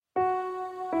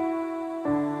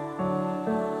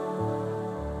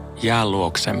Jää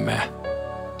luoksemme.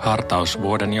 Hartaus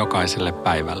vuoden jokaiselle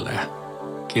päivälle.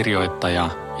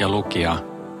 Kirjoittaja ja lukija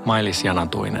Mailis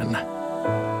Janatuinen.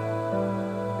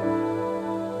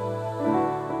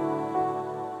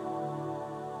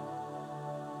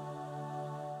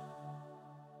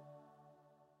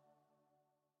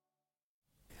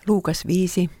 Luukas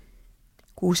 5,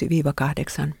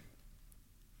 6-8.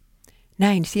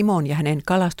 Näin Simon ja hänen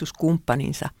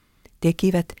kalastuskumppaninsa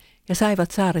tekivät ja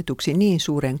saivat saaretuksi niin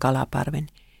suuren kalaparven,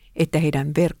 että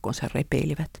heidän verkkonsa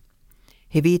repeilivät.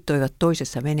 He viittoivat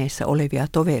toisessa veneessä olevia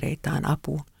tovereitaan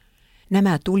apuun.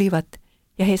 Nämä tulivat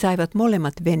ja he saivat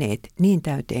molemmat veneet niin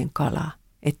täyteen kalaa,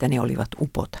 että ne olivat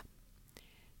upota.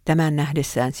 Tämän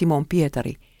nähdessään Simon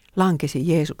Pietari lankesi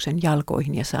Jeesuksen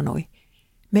jalkoihin ja sanoi,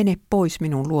 mene pois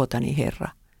minun luotani, Herra,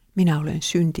 minä olen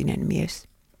syntinen mies.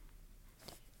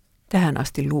 Tähän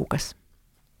asti Luukas.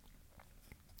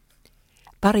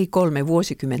 2-3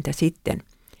 vuosikymmentä sitten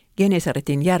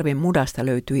Genesaretin järven mudasta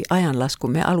löytyi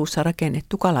ajanlaskumme alussa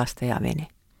rakennettu kalastajavene.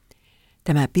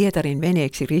 Tämä Pietarin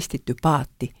veneeksi ristitty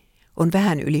paatti on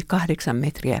vähän yli 8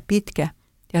 metriä pitkä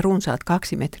ja runsaat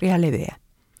 2 metriä leveä.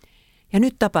 Ja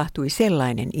nyt tapahtui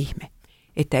sellainen ihme,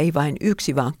 että ei vain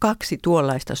yksi, vaan 2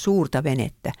 tuollaista suurta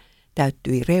venettä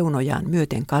täyttyi reunojaan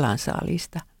myöten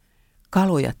kalansaalista.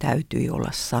 Kaloja täytyi olla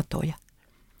satoja.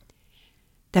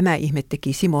 Tämä ihme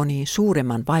teki Simoniin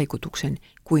suuremman vaikutuksen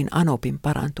kuin anopin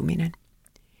parantuminen.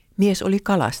 Mies oli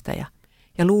kalastaja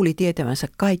ja luuli tietävänsä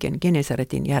kaiken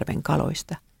Genesaretin järven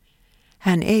kaloista.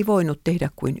 Hän ei voinut tehdä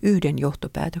kuin yhden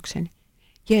johtopäätöksen.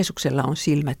 Jeesuksella on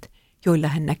silmät, joilla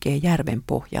hän näkee järven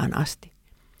pohjaan asti.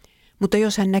 Mutta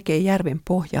jos hän näkee järven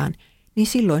pohjaan, niin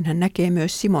silloin hän näkee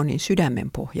myös Simonin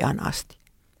sydämen pohjaan asti.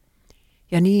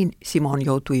 Ja niin Simon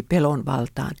joutui pelon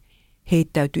valtaan,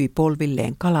 heittäytyi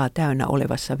polvilleen kalaa täynnä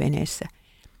olevassa veneessä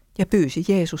ja pyysi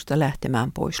Jeesusta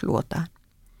lähtemään pois luotaan.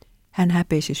 Hän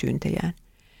häpeisi syntejään,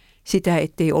 sitä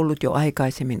ettei ollut jo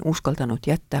aikaisemmin uskaltanut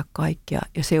jättää kaikkea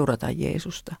ja seurata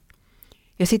Jeesusta,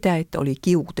 ja sitä, että oli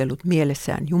kiukutellut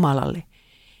mielessään Jumalalle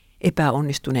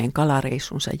epäonnistuneen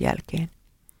kalareissunsa jälkeen.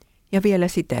 Ja vielä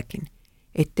sitäkin,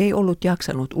 ettei ollut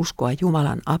jaksanut uskoa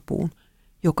Jumalan apuun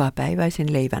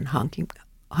jokapäiväisen leivän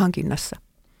hankinnassa.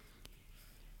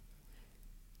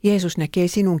 Jeesus näkee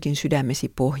sinunkin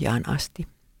sydämesi pohjaan asti.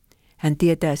 Hän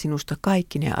tietää sinusta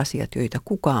kaikki ne asiat, joita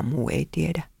kukaan muu ei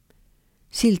tiedä.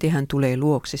 Silti hän tulee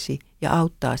luoksesi ja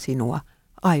auttaa sinua,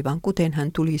 aivan kuten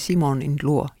hän tuli Simonin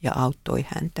luo ja auttoi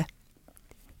häntä.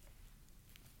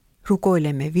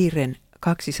 Rukoilemme virren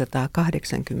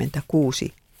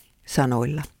 286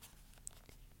 sanoilla.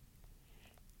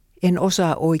 En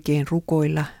osaa oikein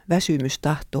rukoilla, väsymys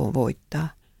tahtoo voittaa,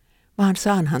 vaan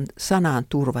saanhan sanaan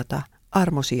turvata,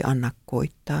 armosi anna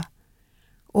koittaa.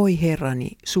 Oi Herrani,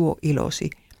 suo ilosi,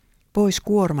 pois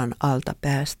kuorman alta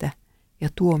päästä ja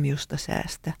tuomiosta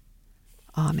säästä.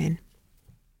 Aamen.